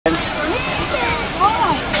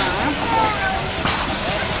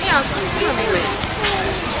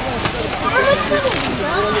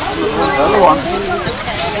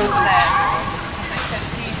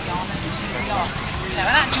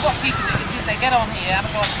get on here, have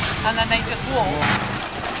a go, and then they just walk.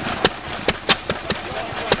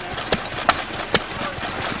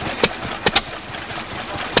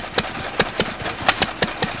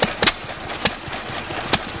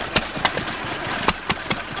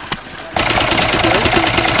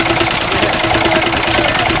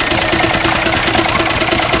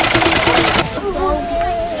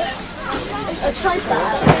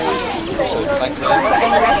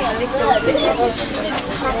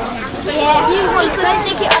 Yeah, you could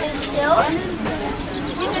stick it on his still.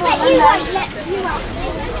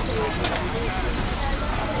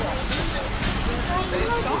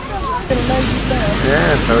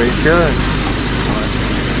 Yeah, so he should.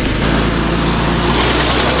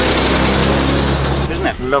 Isn't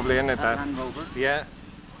it? Lovely, isn't it, that? Hand rover. Yeah,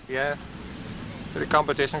 yeah. Bit of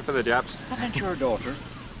competition for the Japs. That's your daughter.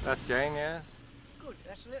 That's Jane, yes. Good,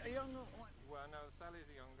 that's a little younger one. Well, no, Sally's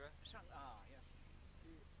the younger. Yeah.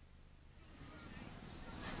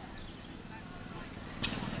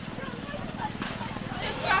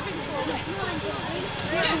 Just grab him for me.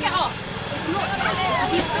 Don't get off. It's not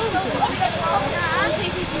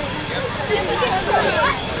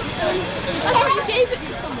I thought you gave it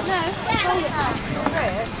to someone. No.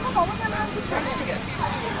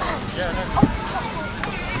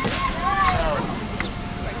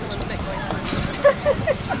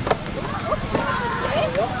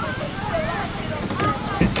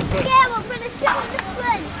 Yeah, we're going to sit on the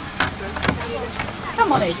front. Come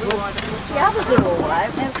on, April. The others are all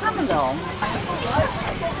out. Now come along.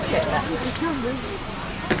 Get that.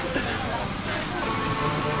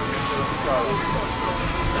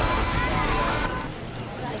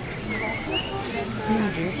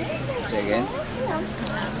 Say again.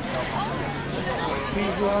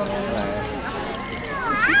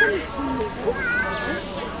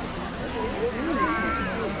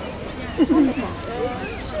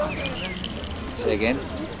 Say again.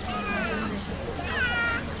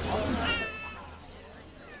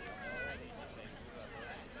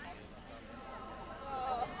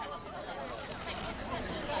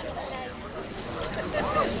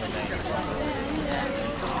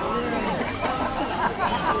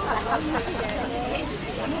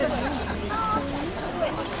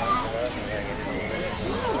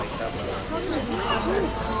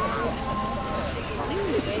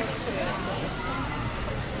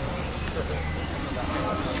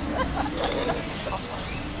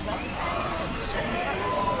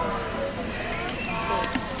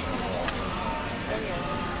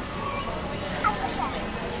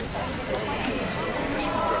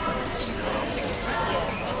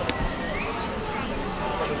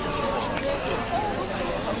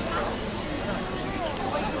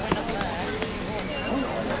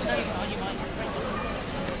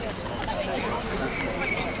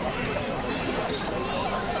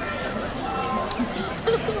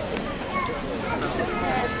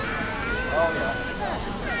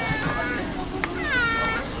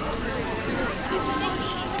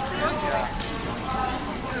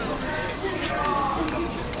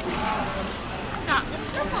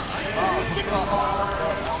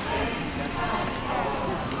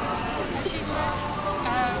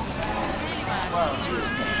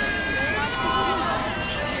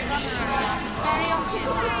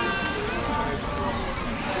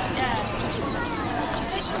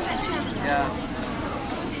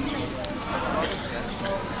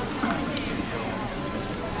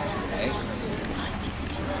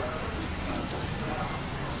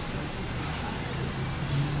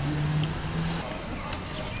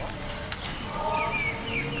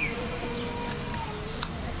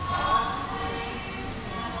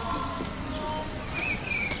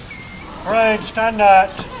 Parade, stand at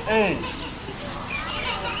ease.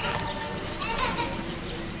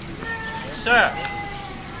 Sir,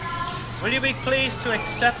 will you be pleased to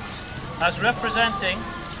accept as representing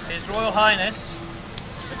His Royal Highness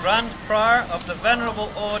the Grand Prior of the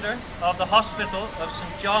Venerable Order of the Hospital of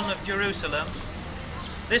St. John of Jerusalem,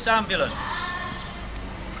 this ambulance,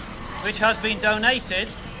 which has been donated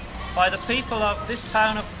by the people of this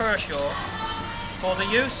town of Pershore for the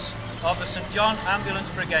use of the St. John Ambulance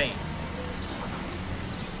Brigade.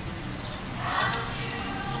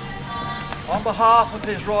 On behalf of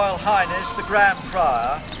His Royal Highness the Grand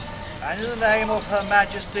Prior, and in the name of Her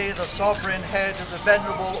Majesty the Sovereign Head of the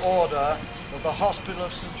Venerable Order of the Hospital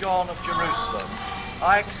of St. John of Jerusalem,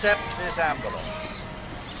 I accept this ambulance.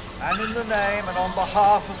 And in the name and on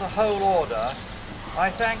behalf of the whole Order, I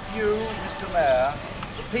thank you, Mr. Mayor,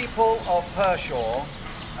 the people of Pershore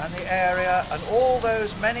and the area and all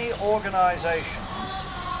those many organisations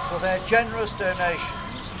for their generous donations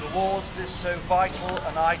towards this so vital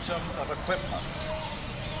an item of equipment.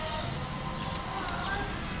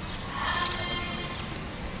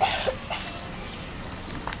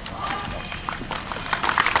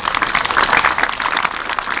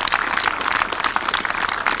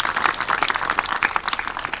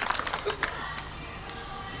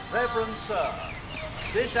 Reverend Sir,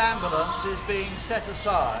 this ambulance is being set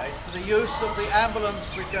aside for the use of the ambulance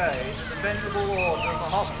brigade of the Venerable Order of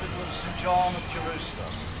the Hospital of St. John of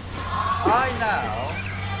Jerusalem. I now,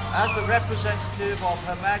 as the representative of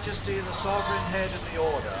Her Majesty the Sovereign Head of the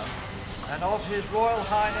Order and of His Royal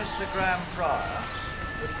Highness the Grand Prior,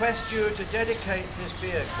 request you to dedicate this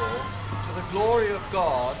vehicle to the glory of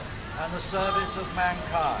God and the service of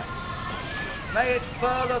mankind. May it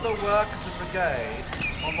further the work of the brigade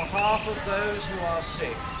on behalf of those who are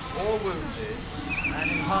sick or wounded and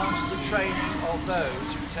enhance the training of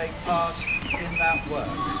those who take part in that work.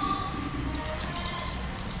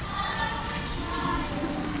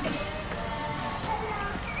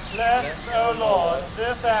 Bless, O Lord,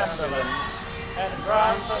 this ambulance, and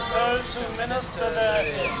grant that those who minister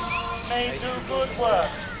therein may do good work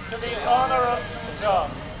to the honour of St.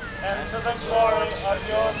 John and to the glory of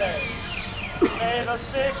your name. May the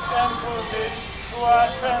sick and wounded who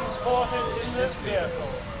are transported in this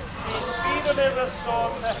vehicle be speedily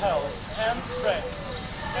restored to health and strength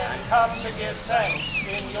and come to give thanks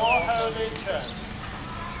in your holy church.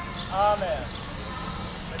 Amen.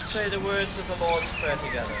 Let's say the words of the Lord's Prayer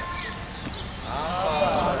together. Our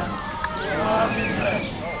Father, who art in heaven,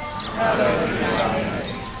 hallowed be thy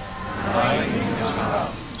name. Thy kingdom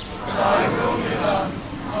come, thy will be done,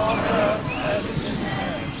 on earth as it is in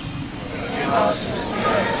heaven. Give us this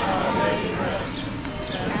day our daily bread,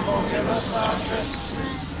 and forgive us our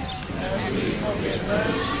trespasses, as we forgive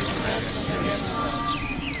those who trespass against us.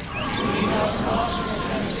 And lead us not into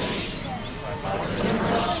temptation, but deliver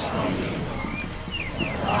us from evil.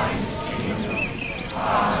 For thine is the kingdom,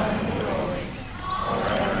 power, and glory,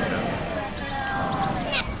 forever and ever.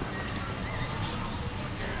 Amen.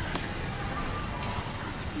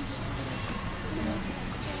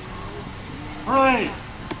 Right,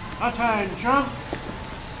 attention.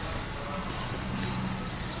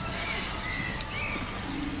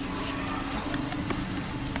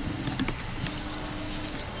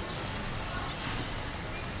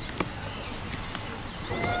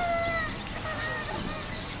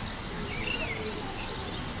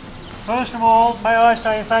 First of all, may I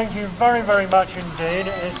say thank you very, very much indeed.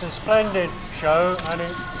 It's a splendid show and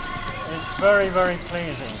it's very, very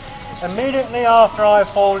pleasing. Immediately after I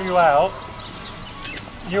fall you out,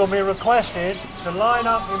 you'll be requested to line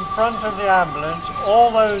up in front of the ambulance,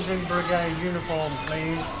 all those in brigade uniform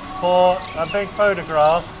please, for a big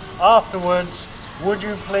photograph. Afterwards, would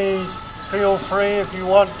you please feel free, if you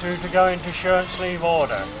want to go into shirt sleeve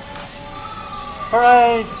order.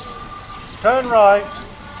 Parade, turn right,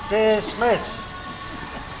 dismiss.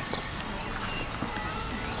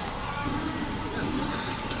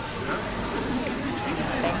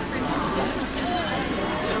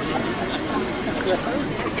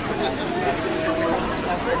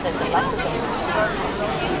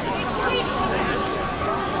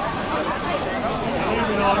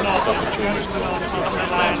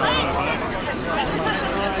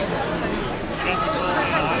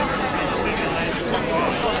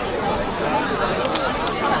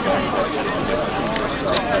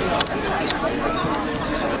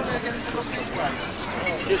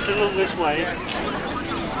 Just a little this way.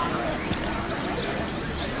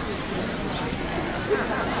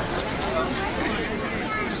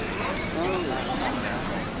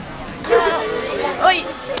 Oi!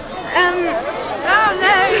 Oh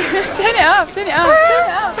no! Turn it up, turn it up, turn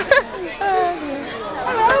it up!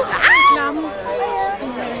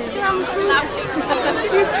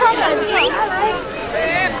 Hello!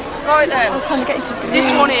 Right then, this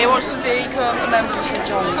one here wants to become a member of St.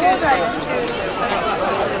 John's.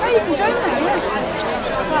 Oh, you can join them, yeah.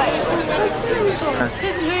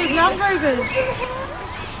 Who's Land Rovers?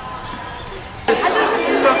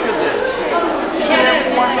 Look at this.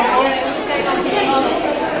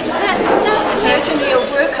 Certainly a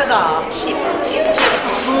work of art.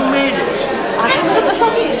 Who made it? I haven't got the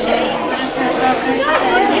foggiest.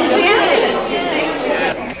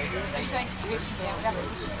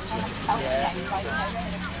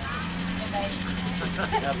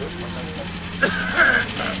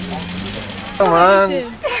 Come on.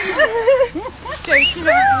 Joking.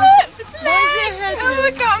 Oh,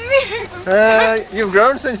 look at me. You've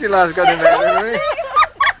grown since you last got in there, haven't you?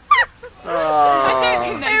 Oh.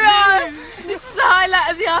 Hey Ron, this is the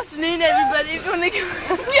highlight of the afternoon, everybody. If you want to go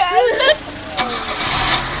get a look.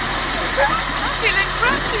 I'm feeling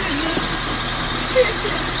crappy.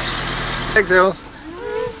 Thanks, Hills.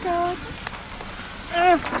 Oh God.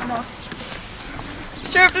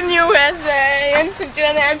 Sheriff in USA and St.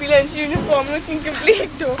 John ambulance uniform looking complete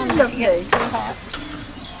though. Lovely.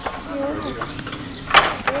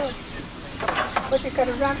 But you've got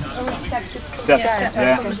a ramp or a step to come Step, down.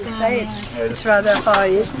 yeah. That's what I was going to say. It's rather high,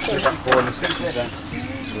 isn't it?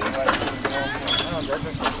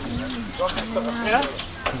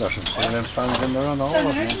 Fans in there and all.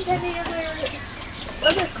 So there isn't any other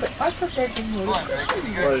I thought they'd been moved.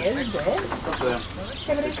 Yeah,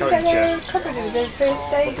 but isn't there a cupboard with the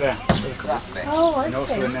first aid? Oh, I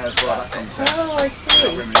see. Oh, I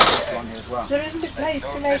see. There isn't a place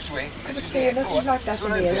to make cup of tea or nothing like that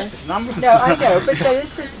in here. No, I know, but there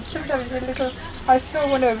is sometimes a little. I saw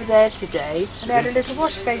one over there today, and they had a little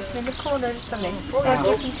wash basin in the corner or something. They had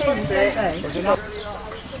different things, don't they?